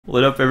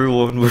What up,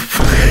 everyone? We're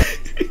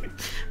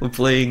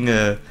playing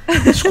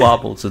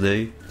Squabble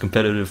today.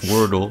 Competitive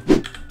wordle.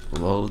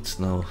 Loads?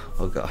 No.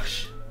 Oh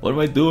gosh. What am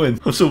I doing?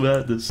 I'm so bad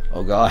at this.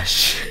 Oh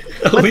gosh.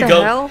 What the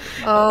hell?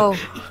 Oh.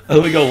 I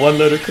only got one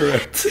letter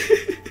correct.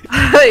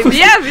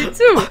 Yeah, me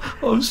too.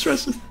 Oh, I'm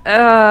stressing.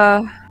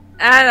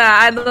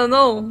 I don't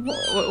know.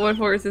 What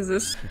horse is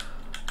this?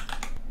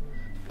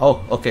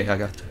 Oh, okay, I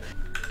got it.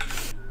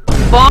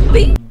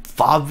 Bobby?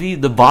 Bobby?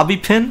 The bobby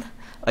pin?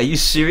 Are you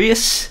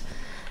serious?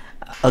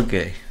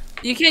 Okay.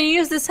 You can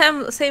use the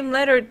same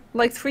letter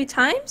like 3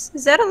 times?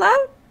 Is that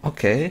allowed?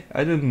 Okay,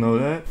 I didn't know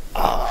that.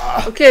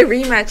 Okay,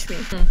 rematch me.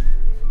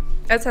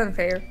 That's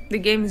unfair. The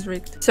game is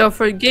rigged. So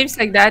for games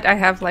like that, I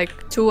have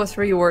like 2 or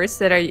 3 words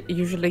that I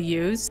usually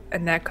use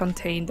and that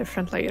contain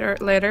different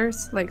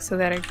letters, like so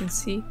that I can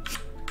see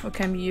what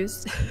can be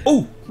used.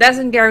 Oh!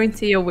 Doesn't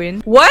guarantee a win.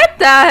 What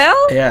the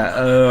hell?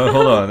 Yeah,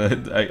 hold on.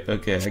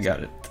 Okay, I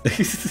got it.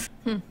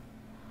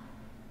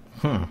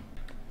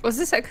 What's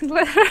the second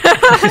letter?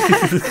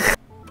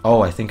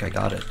 Oh, I think I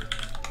got it.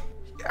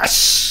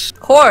 Yes!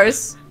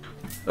 Horse?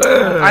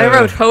 I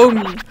wrote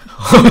homie.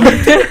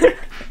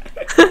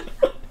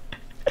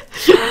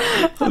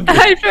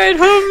 I tried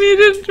homie, it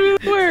didn't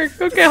really work.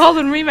 Okay, hold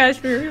on,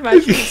 rematch me.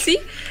 See?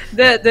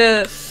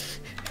 The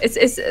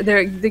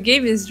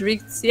game is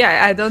rigged.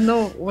 Yeah, I don't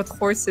know what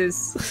horse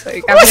is.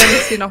 Like, I've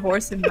never seen a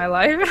horse in my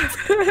life.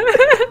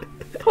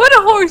 What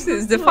a horse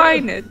is,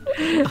 define it.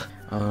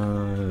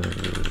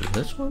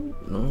 This one?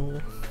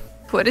 No.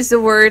 What is the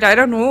word? I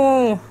don't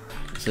know.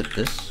 Is it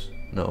this?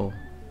 No.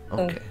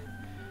 Okay. Oh.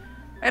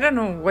 I don't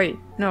know. Wait,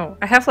 no.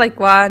 I have like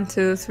 1,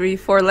 2, 3,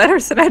 4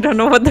 letters and I don't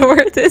know what the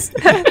word is.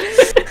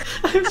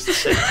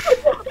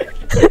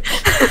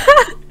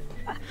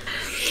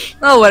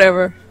 Oh,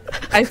 whatever.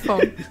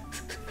 iPhone.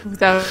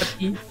 Without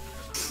E.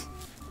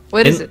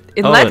 What is it?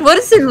 Inlet? What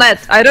is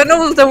inlet? I don't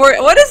know the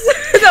word. What is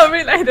it? No,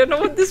 really, I don't know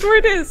what this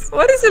word is.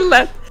 What is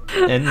inlet?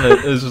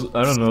 Inlet is,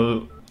 I don't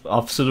know,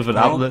 opposite of an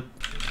outlet.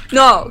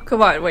 No,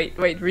 come on, wait,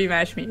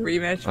 rematch me.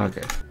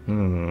 Okay.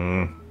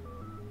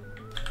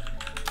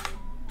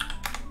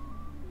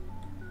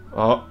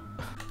 Oh.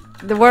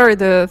 What are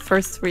the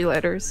first 3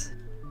 letters?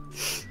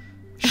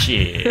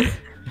 Shit.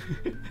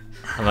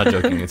 I'm not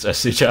joking, it's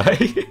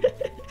SHI.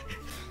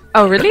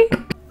 Oh, really?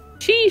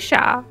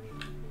 Shisha.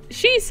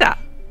 Shisa.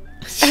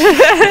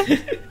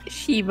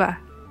 Shiba.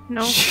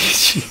 No.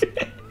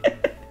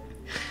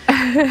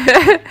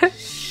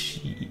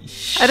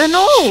 I don't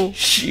know.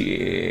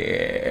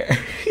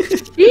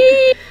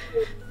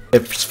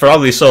 It's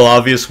probably so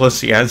obvious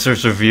once the answer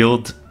is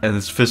revealed, and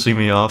it's pissing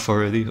me off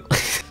already.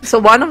 So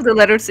one of the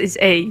letters is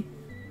A.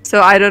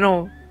 So I don't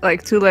know,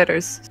 like 2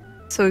 letters.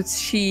 So it's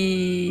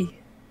Hua?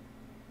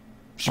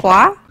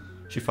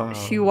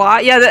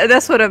 Shiwa? Yeah,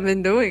 that's what I've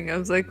been doing. I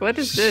was like, what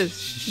is this?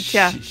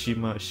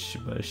 Shiba.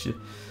 Shiva.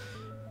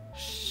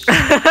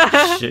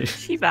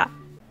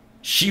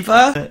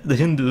 Shiva? The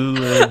Hindu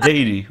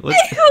deity. What?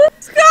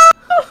 Let's go!